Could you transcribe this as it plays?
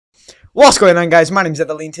What's going on, guys? My name's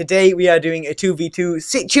Eatherley, and today we are doing a 2v2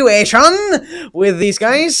 situation with these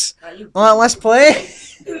guys. Alright, let's play.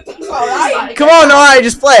 Come on, alright,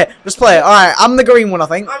 just play it. Just play it. Alright, I'm the green one, I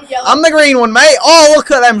think. I'm the green one, mate. Oh,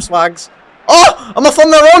 look at them swags. Oh, I'm off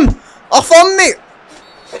on the run. Off on me.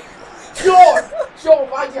 Sean,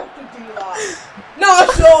 why'd you have to do that? No,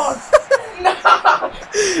 Sean! No!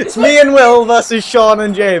 It's me and Will versus Sean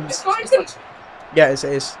and James. Yeah, it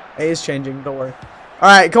is. It is changing, don't worry.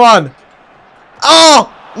 Alright, come on.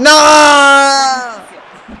 Oh! No!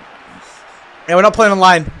 Yeah, we're not playing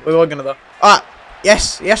online. We were gonna though. Alright.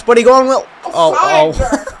 Yes, yes, buddy, go on, Will. Oh.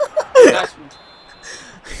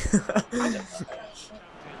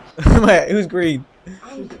 Wait, who's green?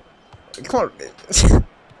 Come on.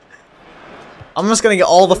 I'm just gonna get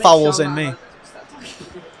all the fouls in me.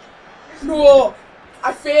 No!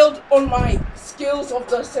 I failed on my skills of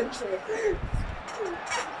the century.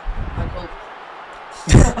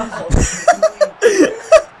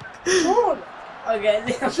 Sean! Okay.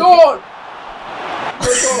 Sean!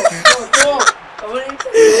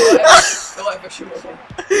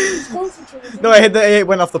 No, it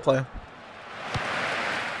went off the player.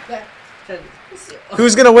 There.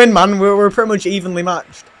 Who's gonna win, man? We're pretty much evenly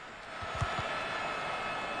matched.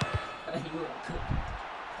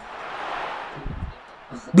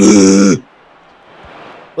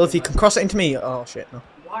 Well, if you can cross it into me, oh shit, no.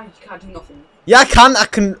 Why? You can't do nothing. Yeah, I can. I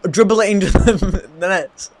can dribble it into the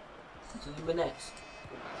nets. The nets.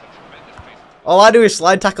 All I do is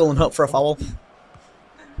slide tackle and hope for a foul.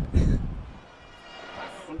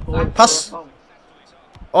 Pass.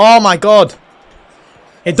 Oh my god.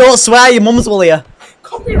 Hey, don't swear, your mums will hear.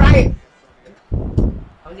 Copyright!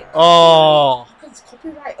 Oh. It's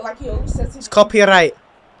copyright, like he always says. It's copyright.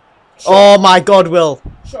 Oh my god, Will.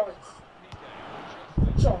 Sean.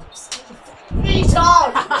 Sean.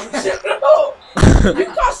 Retard! No! You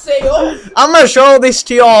can't say oh! I'm gonna show this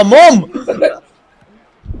to your mum.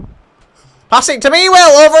 Pass it to me,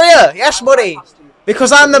 Will, over here. Yes, buddy.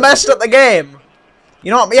 Because I'm the best at the game.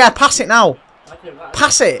 You know what? Yeah, pass it now.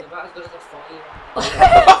 Pass it.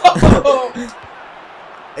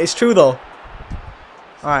 It's true though.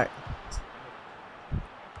 Alright.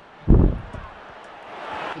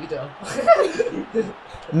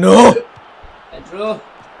 No.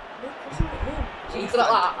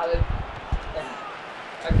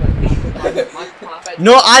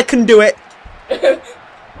 No, I can do it. Oh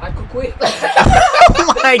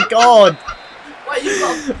my god.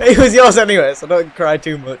 It was yours anyway, so don't cry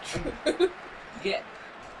too much.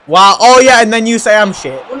 Wow. Oh yeah, and then you say I'm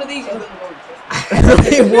shit. One of these is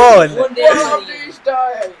He won. One day. One of these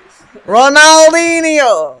days.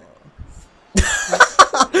 Ronaldinho.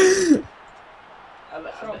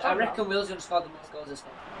 I reckon Will's gonna score the most goals this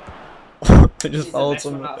time. I just fouled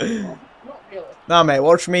someone. Not really. Nah, mate,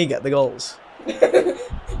 watch me get the goals.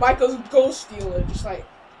 Michael's goal stealer, just like.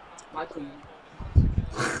 Michael,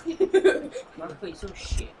 you're so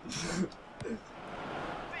shit.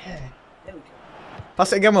 There we go.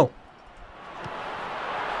 Pass it again, Will.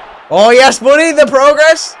 Oh yes, buddy, the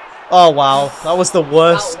progress. Oh wow, that was the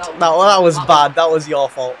worst. That was bad. That was your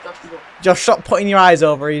fault. Just stop putting your eyes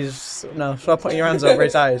over his. No, stop putting your hands over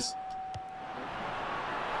his eyes.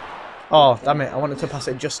 Oh damn it! I wanted to pass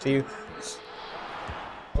it just to you.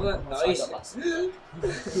 Nice.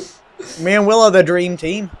 Me and Will are the dream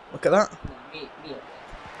team. Look at that.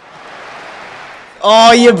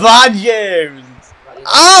 Oh, you bad, James.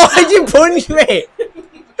 Oh, why'd you punch me?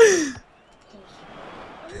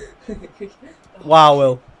 Wow,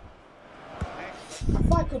 Will.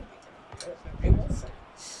 If I could.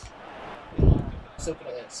 So good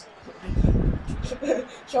at this.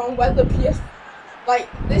 Sean, when the PS. Like,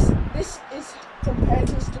 this is compared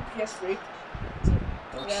to PS3.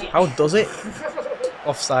 Yeah. How does it?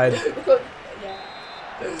 Offside. Because, yeah.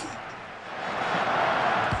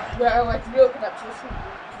 We're like real good at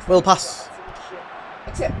PS3. Will pass.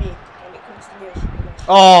 Except me, when it comes to me.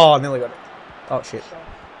 Oh, nearly got it. Oh shit.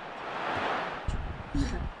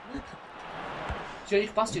 Should you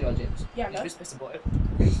pass you now, James? Yeah, no. Just press the button.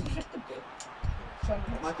 Sean,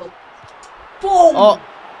 Michael. Boom!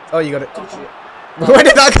 Oh, you got it. Touch it. Where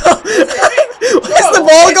did that go? Where's the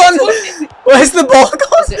ball gone? Where's the ball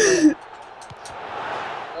gone? That's it,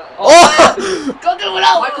 Oh! Go do it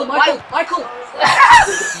out! Michael!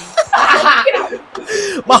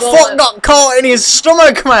 My foot got caught in his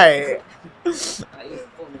stomach, mate.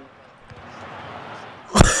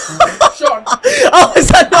 Sean! Oh, is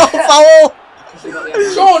that not a foul?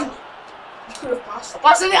 Sean! You could have passed.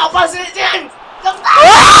 I'll pass it, James!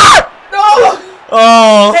 No!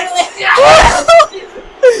 Oh.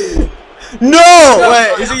 No!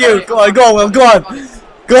 Wait, is it you? Go on, Will, go on.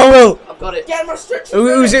 Go on, Will. I've got it. Get my stretcher.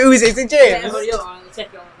 Who's it? Is it Yeah, James? everybody else, I'm gonna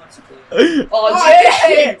take it on my screen. Oh,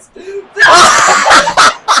 James!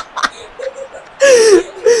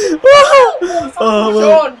 Oh, Will.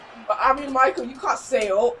 Sean, I mean Michael, you can't say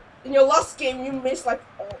oh. In your last game, you missed like.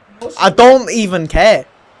 Oh, I don't even care.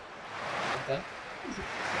 Okay.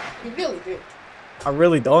 You really did. I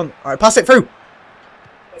really don't. Alright, pass it through.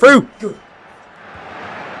 Through. Good.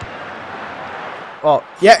 Oh,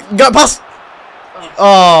 yeah, go pass.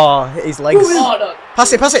 Oh, hit his legs. Oh, no.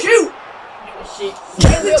 Pass it, pass it. Shoot! Shit.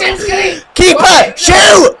 James, get it! Keeper,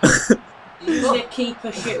 shoot! You said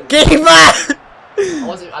keeper shoot. Keeper! I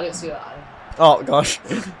didn't see that. Oh, gosh.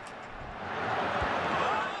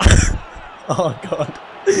 Oh, God.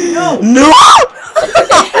 No! No!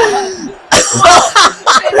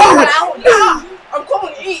 I'm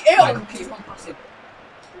calling eat it! Keep on passing.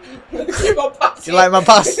 Keep on passing. Do you like my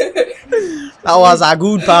pass? That was a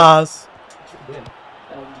good pass.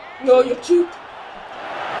 No, you're cheap.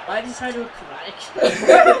 Why did you try to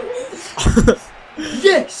correct?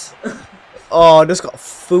 Yes! Oh, I just got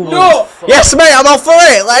fooled. No! Yes, mate, I'm off for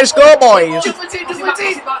it. Let's go, boys. Just my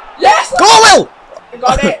team. Yes! Go, Will! I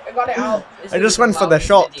got it out. I just went for the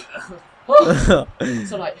shot.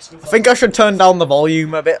 So, like, I think I should turn down the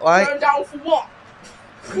volume a bit, like. Turn down for what?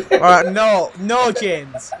 Alright, no,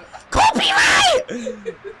 James.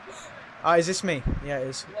 Copyright! Ah, is this me? Yeah, it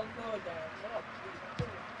is.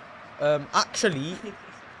 Actually.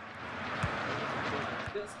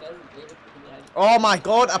 Oh my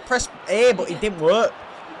god, I pressed A, but it didn't work.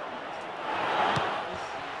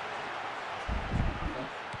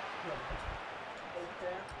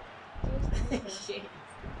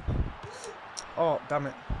 Oh, damn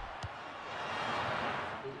it.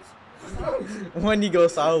 When you go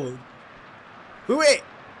silent. Wait!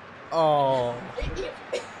 Oh.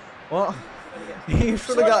 What? You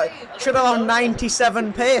should have got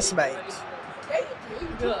 97 pace, mate.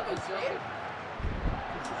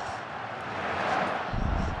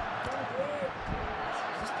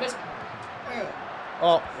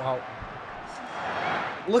 Oh, wow.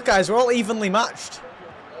 Look, guys, we're all evenly matched.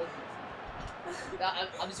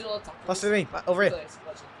 Pass it to me, over here.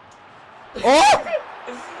 Oh!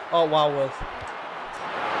 Oh, wow, Will.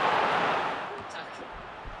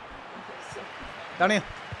 Down here.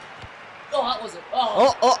 Oh, that was it.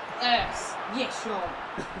 Oh, oh. Yes. Yes, Sean.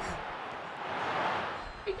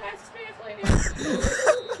 You guys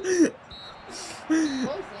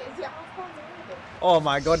Oh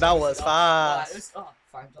my god, that was fast.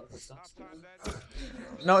 Fine,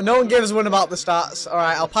 No one gives one about the stats.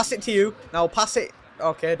 Alright, I'll pass it to you. Now pass it.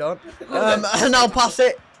 Okay, done. And I'll pass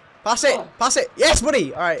it. Pass it. Pass it. Yes,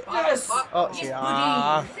 buddy. Alright. Yes. Oh,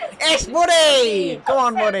 yeah. Yes, buddy. Come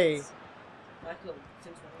on, buddy.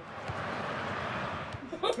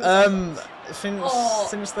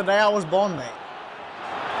 Since the day I was born, mate.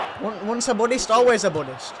 Once a Buddhist, always a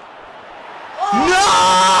Buddhist.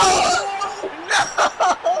 No!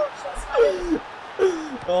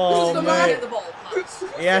 Oh, mate.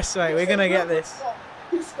 Yes, mate, we're gonna get this.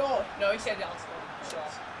 Who scored? No, he said I'll score.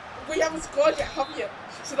 We haven't scored yet, have you?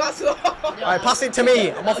 So that's all. Alright, pass it to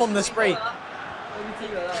me. I'm off on the spree.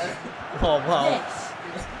 Oh, wow. Yes.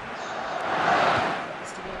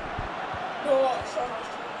 No, Sean,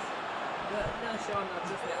 No, Sean,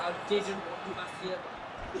 I didn't want to pass you.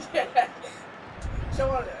 yeah.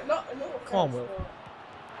 Sean, no. Come on, Will.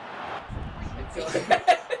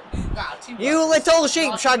 Nah, too You little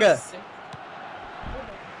sheep shagger.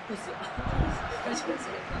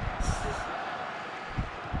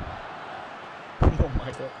 Oh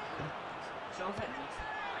my god.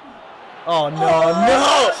 Oh no,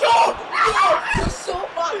 Sean! You're so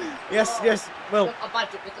bad! no! Yes, Will. I'm bad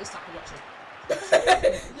at this type of watching.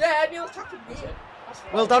 Yeah, Neil's attacking me.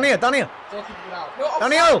 Will, down here. Don't keep it out. No,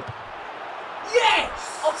 Down here.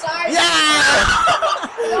 Yes! Offside! Yeah!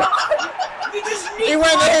 You just He nicked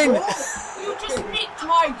went my in. goal! You just nicked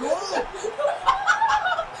my goal!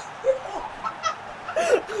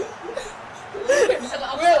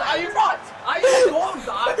 Will, are you right? I scored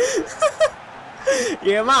that!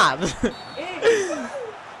 You're mad. Will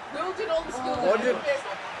did all the skills. What did-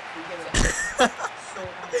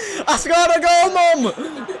 I scored a goal, Mum!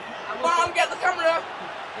 Mom, get the camera!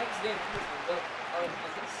 Next game,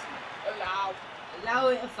 Allow.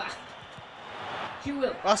 it a fact. You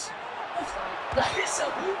will. That's, That is so.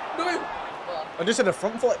 No, I just did a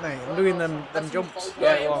front flip, mate. I'm doing them jumps. no,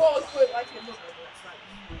 it was, but like it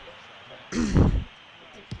wasn't.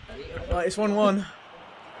 Right, it's 1-1.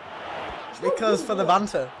 Because for the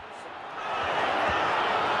banter.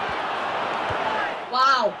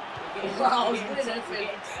 Wow. Wow, I was winning everything.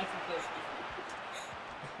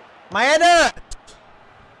 My header!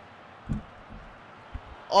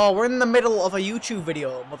 Oh, we're in the middle of a YouTube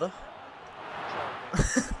video, mother. Be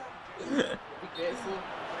grateful.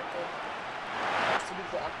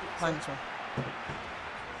 Thanks, man.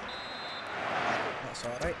 That's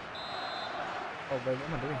alright. Oh, wait, what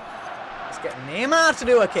am I doing? Let's get Neymar to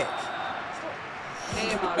do a kick.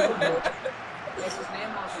 Neymar. This is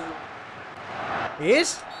Neymar. He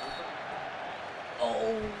is?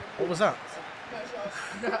 Oh. What was that?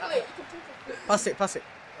 Pass it, pass it.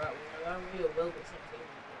 Right, well, I'm real well, but something.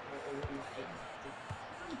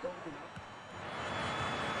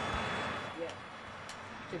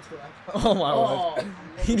 Oh my word.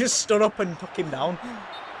 He just stood up and took him down.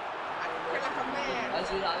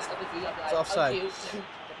 It's offside.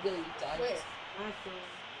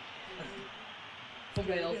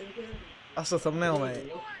 That's the thumbnail,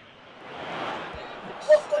 mate.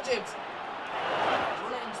 Oh, got James.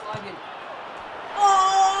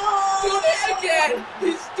 Oh! Doing it again!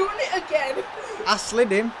 He's doing it again! I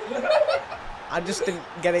slid him. I just didn't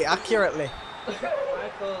get it accurately.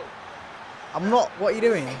 I'm not. What are you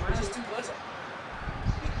doing? Just too good.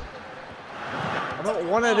 I don't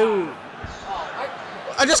want to do.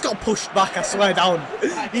 I just got pushed back. I swear down.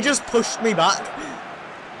 He just pushed me back.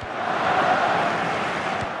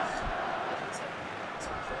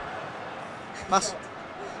 Pass.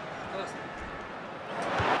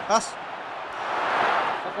 Pass.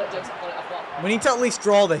 We need to at least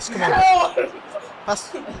draw this. Come on.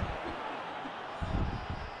 Pass.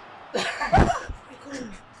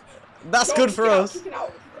 That's good for us.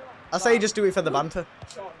 I say just do it for the banter.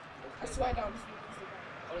 Sean, I swear down.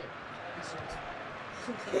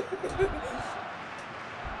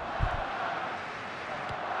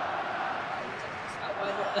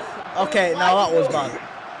 Okay, now that was bad.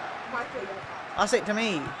 That's it to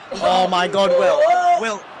me. Oh my God,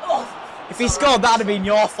 Will. If he scored, that'd have been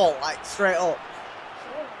your fault, like straight up.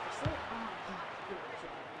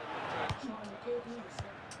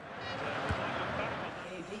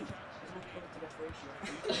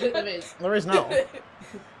 There is now.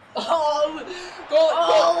 Oh! Go!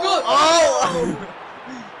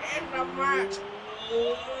 In the match!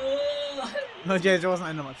 No, James, it wasn't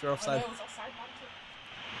in the match. You're offside.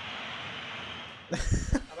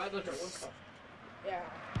 Yeah.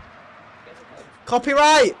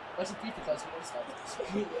 Copyright! What's a FIFA card?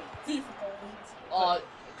 FIFA cards. Oh,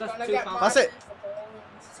 Pass it.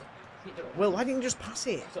 Will, why didn't you just pass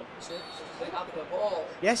it?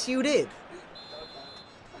 Yes, you did.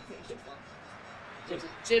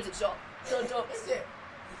 James, it's shot. Shut up. Is it?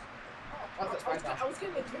 I was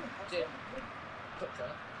getting it too. James.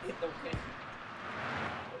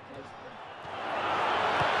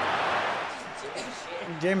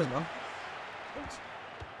 James, man.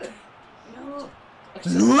 No.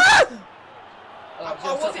 I'm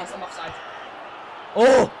offside.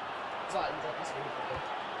 Oh!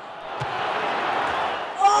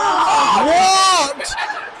 What?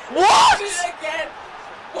 What? Again.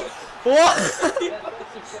 What?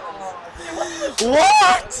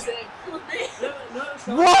 What?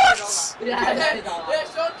 What?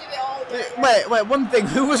 Wait, one thing.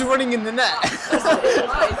 Who was running in the net?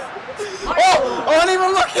 Oh, I wasn't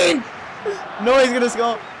even looking. No, he's gonna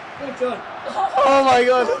score. Oh my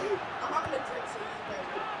God.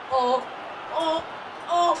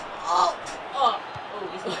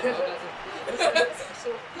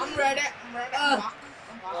 I'm ready. I'm back.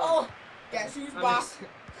 Oh, guess who's back?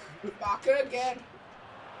 Back again.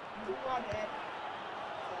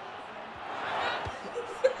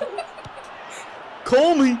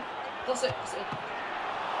 Call me. That's it.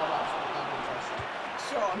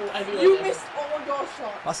 Sean, you missed all your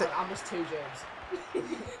shots. That's it. I missed 2,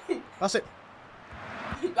 James. That's it.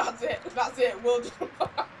 That's it. We'll just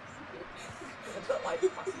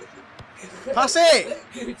Pass it.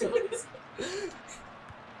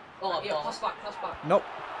 Oh, yeah, pass back. Nope.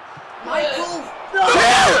 Michael! No!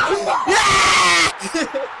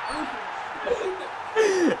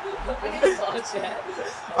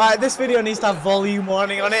 Alright, this video needs to have volume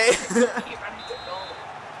warning on it.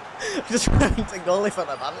 Just running to goal if at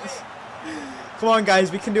the balance. Come on,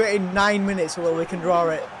 guys, we can do it in 9 minutes, or we can draw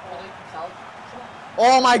it.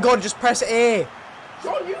 Oh my God, just press A.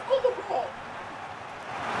 John, you got the ball.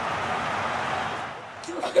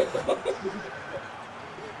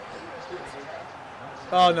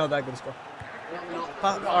 Oh no, they're gonna score.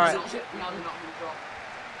 Alright.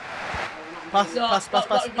 Pass. No! No, I've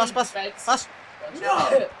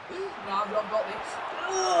not got this.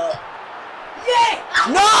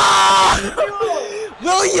 No!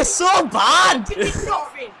 Will, you're so bad!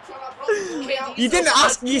 Nothing! You didn't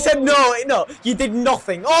ask, you said no, you did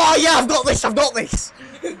nothing. Oh yeah, I've got this.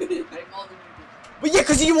 But yeah,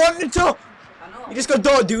 because you wanted to. You just go,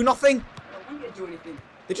 don't do nothing. No, we didn't do anything.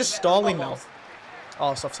 They're just stalling now.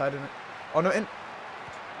 Oh, it's offside, isn't it? Oh, no, it.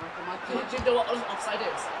 Do you know what offside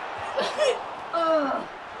is?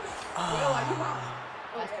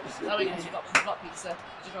 No, we've got pizza.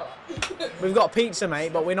 Did you know that? We've got pizza,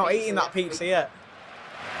 mate, but we're not eating that pizza yet.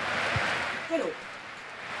 Oh!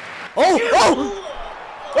 Oh!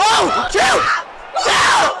 Oh! Chill!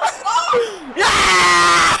 Chill!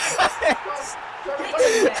 Yeah!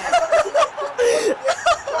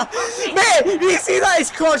 Mate, did you see that?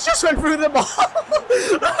 His coach just went through the ball.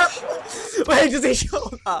 Wait, does he show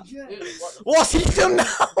that? What's he done now?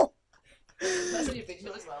 That's on your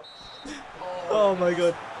video as well. Oh my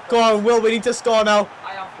god. Go on, Will, we need to score now.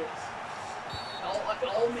 I have this.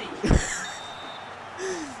 All me.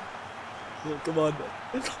 Come on.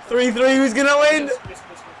 3-3, who's gonna win?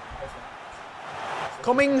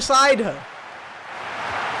 Come inside her.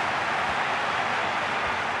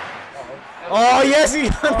 Oh, yes, he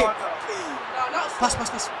got it. Pass, pass,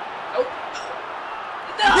 pass. Nope.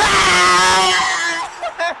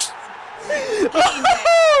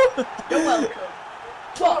 You're welcome.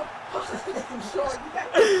 What?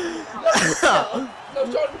 No,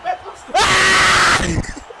 Jordan, bet past.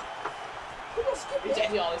 He's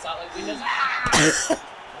getting all this out like we just.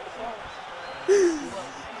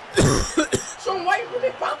 Sean, why are you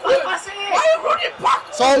running backwards? Why are you running backwards?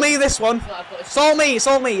 It's all me, this one. It's all me, it's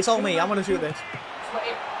all me, it's all me. I'm gonna shoot this.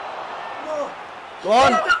 Go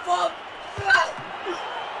on.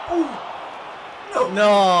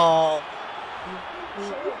 No.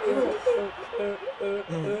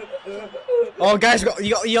 Oh, guys,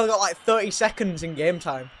 you got like 30 seconds in game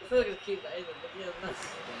time. I feel like I keep that in it, but yeah,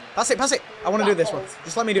 Pass it, pass it. I want to do this one.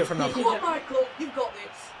 Just let me do it from now. Come on, Michael, you've got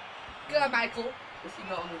this. Go on, Michael. If you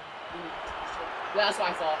got on that's what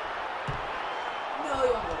I thought. No,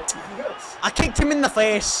 you haven't got it. I kicked him in the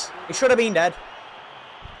face. He should have been dead.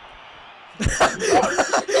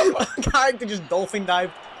 Character just dolphin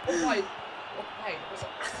dived.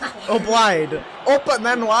 Up wide. Up and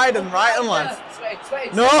then wide and right and left. Swing.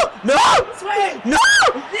 No! No! Swing. No!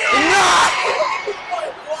 Yeah. No!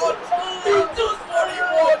 He does what he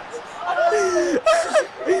wants.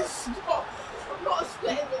 I'm not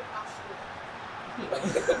splitting the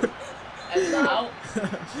bastard. And now,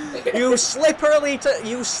 You slippery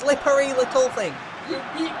little thing. I'm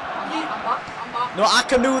back. No, I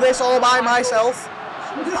can do this all by myself.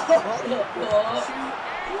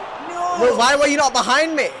 Well, why were you not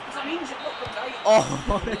behind me? Because I'm injured, look, I'm dying. Oh,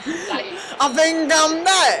 I think I'm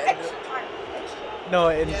dead. No,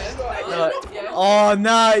 it isn't. No. Oh,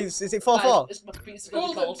 nice. Is it 4-4?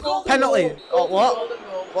 Golden. Penalty. Oh, what? Golden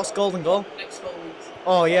goal. What's golden goal? Next goal is.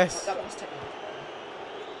 Oh, yes. That was technical.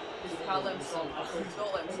 This is Carl Lemstrom.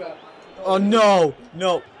 Don't let him. Oh, no.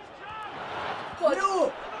 No.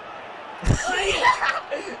 No!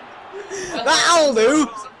 That'll do.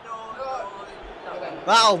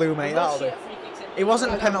 That'll do, mate. That'll do. It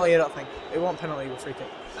wasn't a penalty, I don't think. It wasn't a penalty, it was free kick.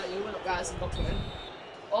 You went up, guys, and got in.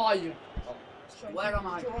 Oh, are you? Where am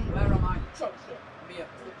I? Here.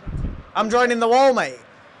 I'm joining the wall, mate.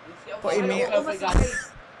 Putting me. Oh,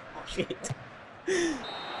 Shit. Man,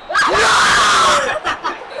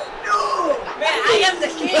 I am the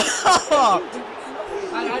king!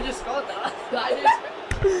 I just scored that.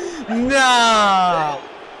 Nah.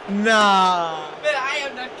 Nah. Man, I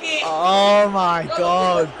am the king! Oh my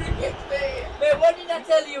god. Man, what did I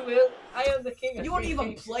tell you, Will? I am the king. You weren't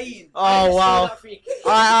even playing. Oh wow.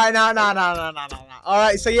 Alright, no.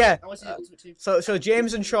 Alright, so yeah. So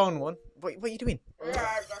James and Sean won. What are you doing?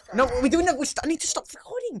 No, we're doing it. I need to stop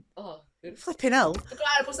recording. Oh, Flipping hell.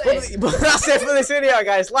 but That's it for this video,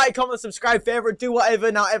 guys. Like, comment, subscribe, favorite, do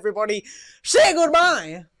whatever. Now, everybody, say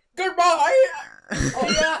goodbye. Goodbye! Oh,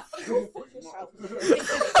 yeah!